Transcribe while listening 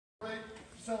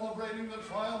celebrating the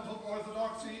triumph of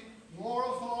Orthodoxy,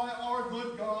 glorify our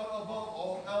good God above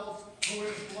all else, who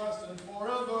is blessed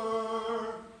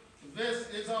forever. This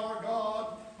is our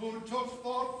God, who took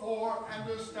thought for and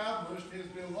established his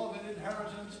beloved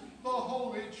inheritance, the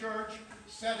Holy Church,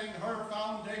 setting her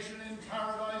foundation in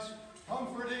paradise,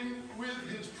 comforting with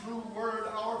his true word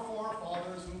our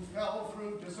forefathers who fell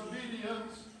through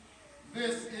disobedience.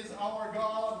 This is our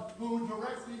God, who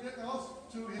directed us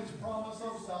to his promise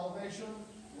of salvation,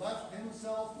 left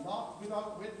himself not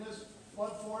without witness,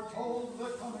 but foretold the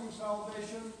coming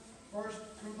salvation, first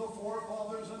through the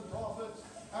forefathers and prophets,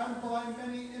 and by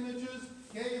many images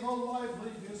gave a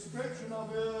lively description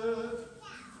of it.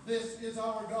 This is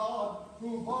our God,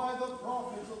 who by the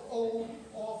prophets of old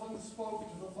often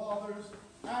spoke to the fathers,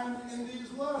 and in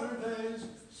these latter days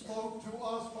spoke to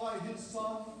us by his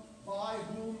Son, by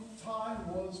whom time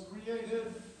was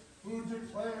created, who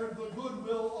declared the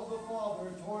goodwill of the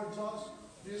Father towards us,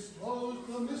 disclosed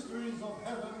the mysteries of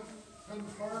heaven,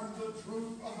 confirmed the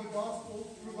truth of the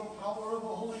gospel through the power of the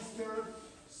Holy Spirit,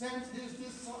 sent his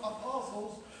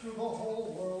apostles to the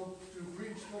whole world to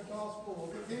preach the gospel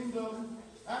of the kingdom,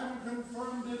 and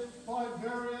confirmed it by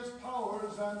various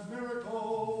powers and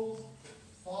miracles.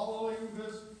 Following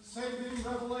this saving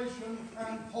revelation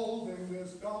and holding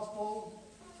this gospel,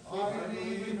 I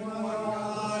believe in one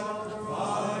God,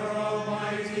 Father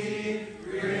Almighty,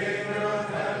 creator of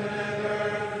heaven and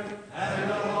earth,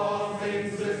 and of all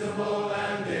things visible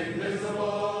and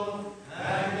invisible,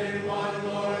 and in one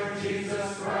Lord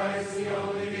Jesus Christ, the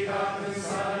only begotten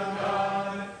Son of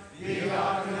God,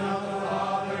 begotten of the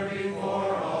Father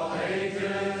before all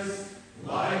ages,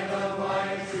 light of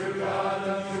light, true God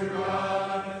of true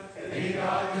God,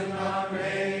 begotten, not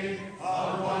made,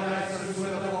 of one essence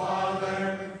with the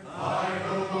Father, by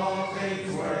whom all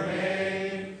things were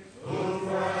made, who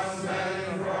for us men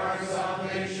and for our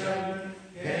salvation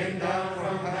came down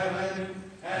from heaven,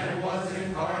 and was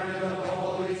incarnate of the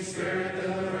Holy Spirit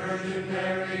and the Virgin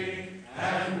Mary,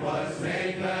 and was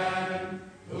made man,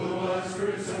 who was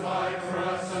crucified for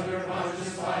us under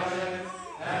Pontius Pilate,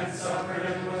 and suffered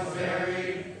and was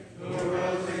buried, who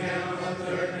rose again on the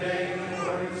third day in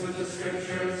accordance with the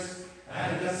Scriptures,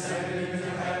 and ascended into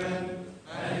heaven,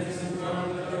 and is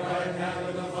enthroned at the right hand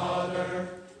of the Father,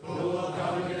 who will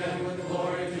come again with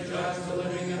glory to judge the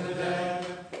living and the dead,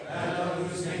 and of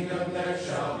whose kingdom there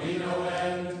shall be no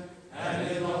end,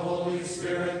 and in the Holy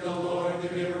Spirit, the Lord, the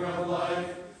giver of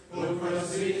life, who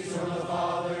proceeds from the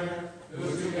Father, who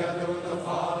together with the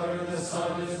Father and the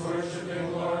Son is worshipped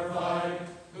and glorified,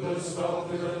 who spoke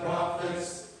through the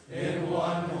prophets, in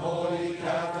one holy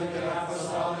Catholic and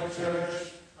Apostolic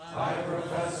Church. I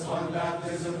profess one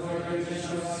baptism for the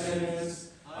remission of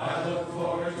sins. I look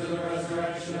forward to the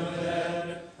resurrection of the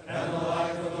dead and the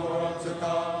life of the world to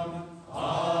come.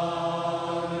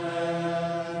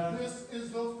 Amen. This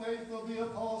is the faith of the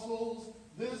apostles.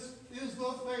 This is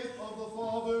the faith of the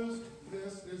fathers.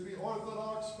 This is the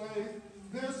Orthodox faith.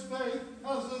 This faith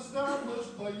has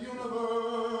established the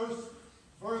universe.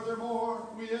 Furthermore,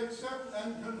 we accept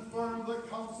and confirm the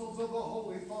counsels of the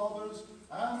Holy Fathers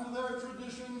and their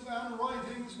traditions and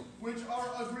writings, which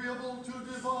are agreeable to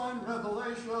divine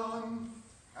revelation.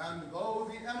 And though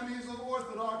the enemies of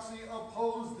orthodoxy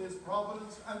oppose this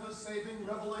providence and the saving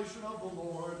revelation of the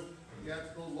Lord,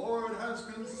 yet the Lord has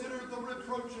considered the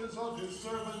reproaches of his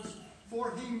servants,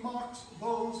 for he mocks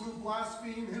those who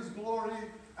blaspheme his glory,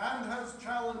 and has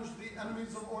challenged the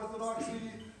enemies of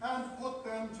orthodoxy and put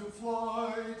them to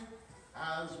flight.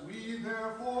 As we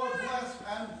therefore bless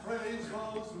and praise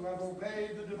those who have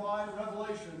obeyed the divine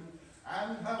revelation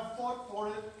and have fought for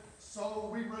it, so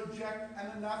we reject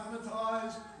and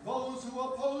anathematize those who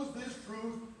oppose this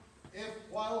truth, if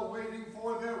while waiting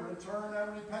for their return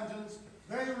and repentance,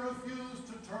 they refuse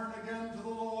to turn again to the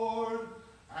Lord.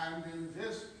 And in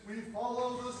this we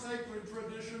follow the sacred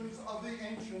traditions of the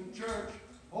ancient church,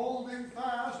 holding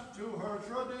fast to her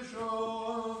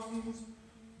traditions.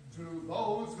 To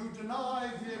those who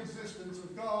deny the existence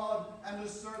of God and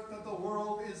assert that the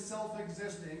world is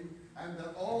self-existing and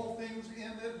that all things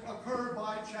in it occur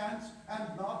by chance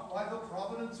and not by the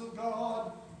providence of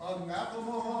God,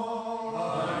 anathema.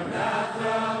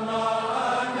 Anathema,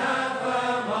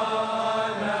 anathema,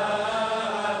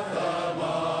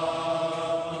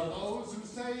 anathema. Those who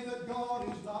say that God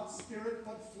is not spirit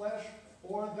but flesh,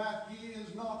 or that he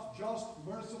is not just,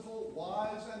 merciful,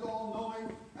 wise, and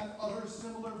all-knowing, and utter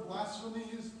similar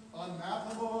blasphemies,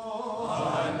 anathema.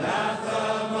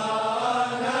 Anathema,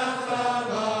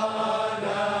 anathema,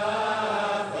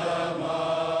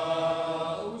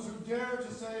 anathema. Those who dare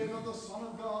to say that the Son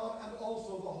of God and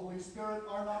also the Holy Spirit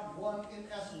are not one in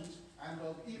essence, and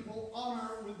of equal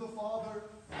honor with the Father,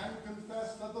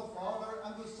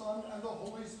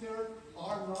 Holy Spirit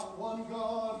are not one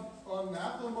God.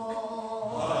 Anathema.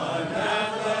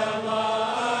 Anathema,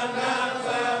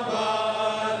 anathema,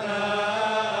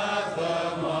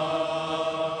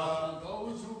 anathema.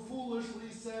 Those who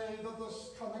foolishly say that the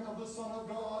coming of the Son of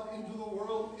God into the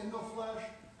world in the flesh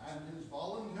and his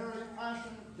voluntary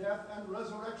passion, death, and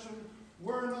resurrection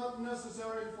were not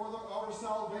necessary for our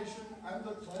salvation and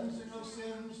the cleansing of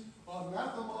sins.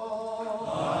 Anathema.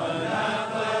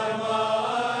 Anathema,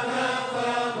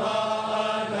 anathema,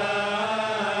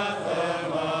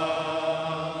 anathema.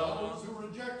 Those who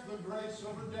reject the grace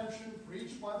of redemption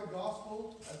preached by the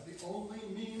gospel as the only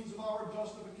means of our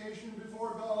justification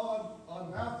before God.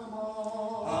 Anathema.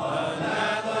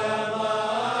 Anathema,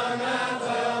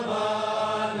 anathema,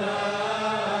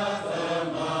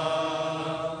 anathema.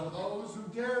 Those who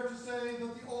dare to say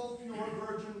that the all-pure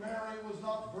Virgin Mary was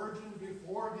not virgin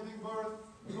before giving birth,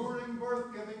 during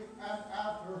birth-giving, and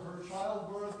after her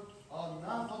childbirth.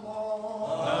 Anathema.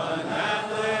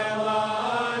 Anathema,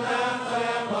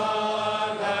 anathema,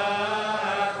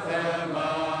 anathema.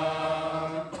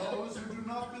 Those who do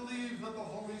not believe that the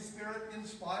Holy Spirit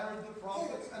inspired the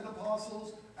prophets and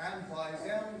apostles, and by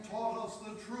them taught us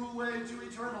the true way to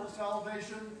eternal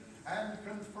salvation, and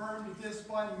confirmed this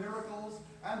by miracles,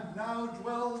 and now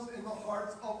dwells in the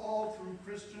hearts of all true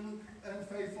Christian and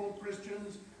faithful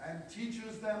Christians, and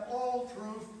teaches them all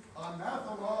truth.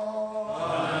 Anathema.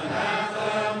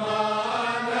 Anathema,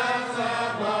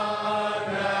 anathema,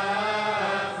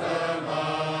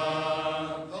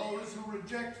 anathema. Those who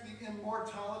reject the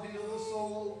immortality of the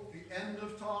soul, the end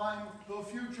of time, the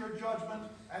future judgment,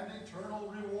 and eternal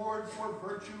reward for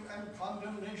virtue and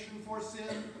condemnation for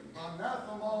sin.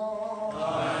 Anathema.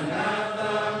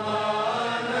 Anathema,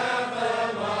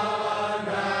 anathema,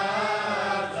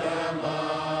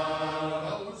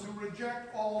 anathema. Those who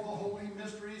reject all the holy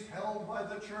mysteries held by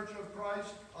the Church of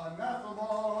Christ. Anathema.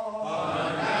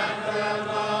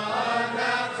 Anathema,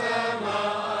 anathema,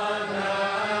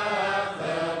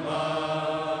 anathema.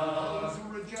 Those who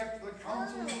reject the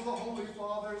counsels of the Holy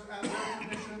Fathers and their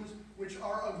traditions, which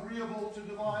are agreeable to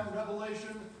divine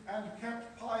revelation and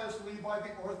kept piously by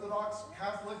the Orthodox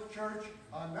Catholic Church.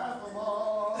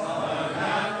 Anathema.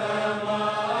 Anathema,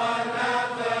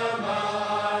 anathema,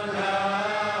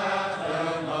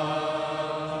 anathema.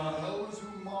 Those who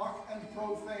mock and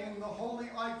profane the holy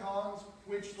icons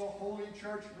which the Holy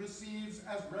Church receives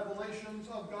as revelations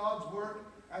of God's work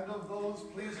and of those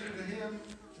pleasing to him,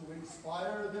 to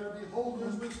inspire their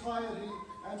beholders with piety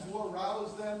and to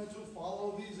arouse them to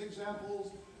follow these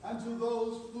examples, and to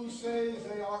those who say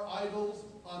they are idols.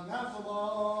 Anathema.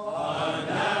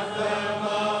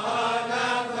 Anathema,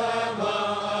 anathema,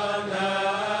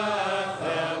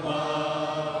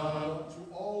 anathema. To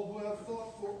all who have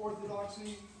fought for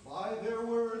orthodoxy by their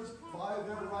words, by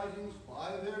their writings,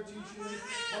 by their teachings,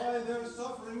 by their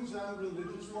sufferings and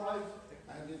religious life,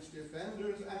 and its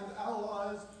defenders and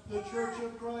allies, the Church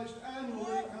of Christ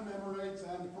annually commemorates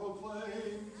and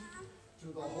proclaims. To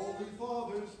the Holy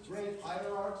Fathers, great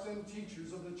hierarchs and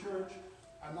teachers of the Church,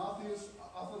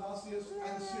 Athanasius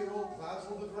and Cyril,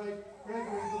 Basil the Great,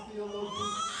 Gregory the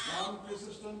Theologian, John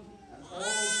Chrysostom, and all the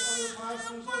other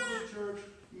pastors of the Church,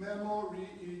 memory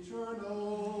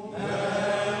eternal.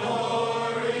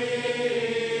 Memory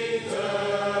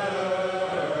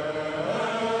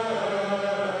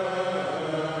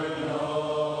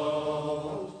eternal.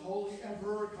 Most Holy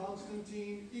Emperor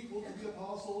Constantine, equal to the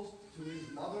apostles, to his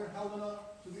mother Helena,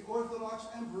 to the Orthodox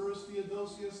Emperors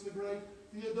Theodosius the Great,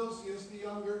 Theodosius the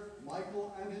Younger,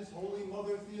 Michael and his holy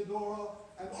mother Theodora,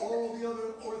 and all the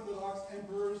other Orthodox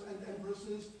emperors and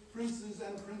empresses, princes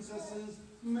and princesses,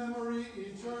 memory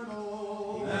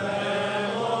eternal.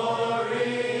 Memory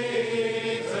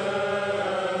eternal.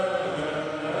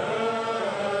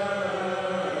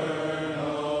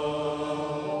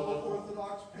 All the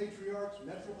Orthodox patriarchs,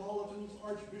 metropolitans,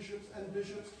 archbishops, and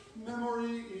bishops,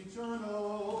 memory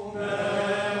eternal.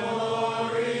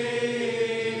 Memory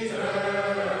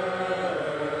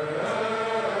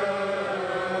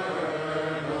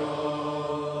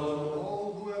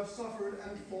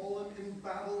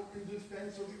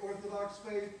of the Orthodox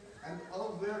faith and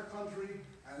of their country,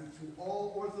 and to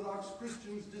all Orthodox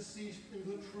Christians deceased in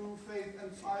the true faith and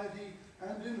piety,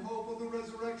 and in hope of the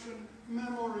resurrection,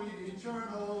 memory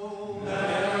eternal.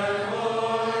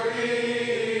 Memory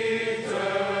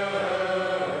eternal.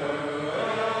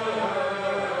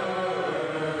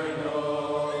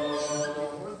 The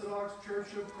Orthodox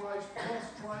Church of Christ thus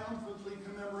triumphantly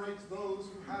commemorates those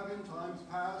who have in times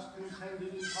past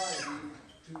contended in piety,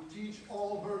 to teach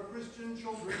all her Christian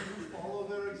children to follow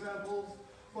their examples,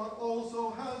 but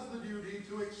also has the duty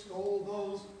to extol those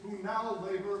those who now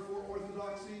labor for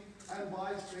orthodoxy, and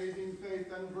by saving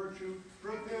faith and virtue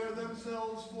prepare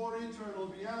themselves for eternal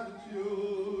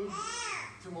beatitude.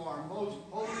 To our most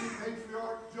holy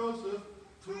Patriarch Joseph,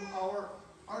 to our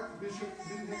Archbishop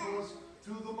Nicholas,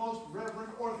 to the most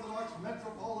reverend Orthodox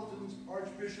metropolitans,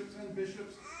 archbishops, and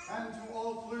bishops, and to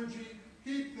all clergy,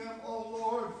 keep them, O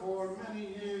Lord, for many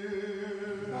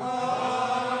years.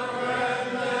 God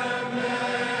grant them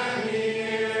many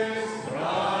years.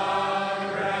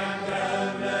 God grant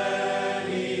them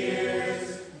many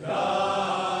years. God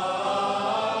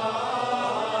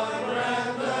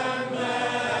grant them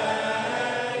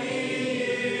many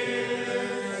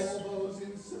years. All those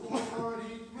in civil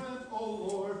authority, grant, O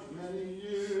Lord, many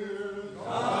years.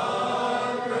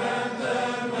 God grant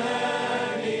them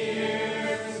many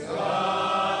years.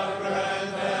 God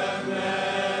grant them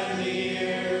many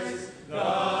years.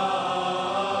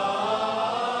 God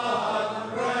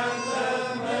grant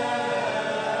them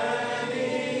many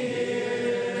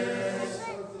years.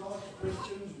 Orthodox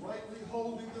Christians, rightly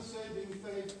holding the saving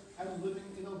faith and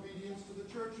living in obedience to the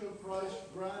Church of Christ,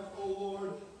 grant, O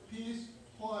Lord, peace,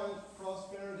 quiet,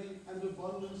 prosperity, and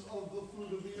abundance of the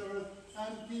fruit of the earth,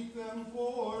 and keep them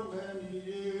for many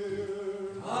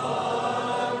years.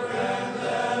 God grant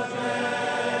them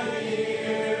many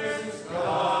years.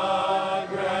 God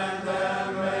grant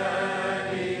them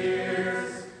many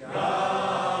years.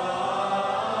 God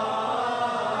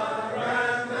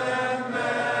grant them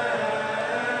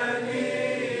many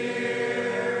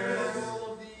years. All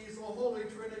of these, O Holy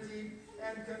Trinity,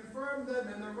 and confirm them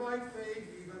in the right faith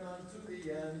even unto the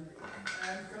end,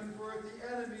 and convert the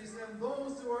enemies and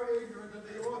those who are ignorant of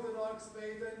the Orthodox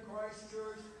faith and Christ's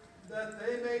Church, that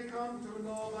they may come to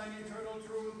know thine eternal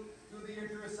truth through the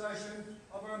intercession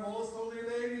of our most holy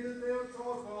Lady, the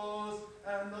Theotokos,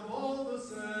 and of all the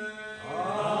saints.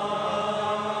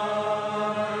 Amen.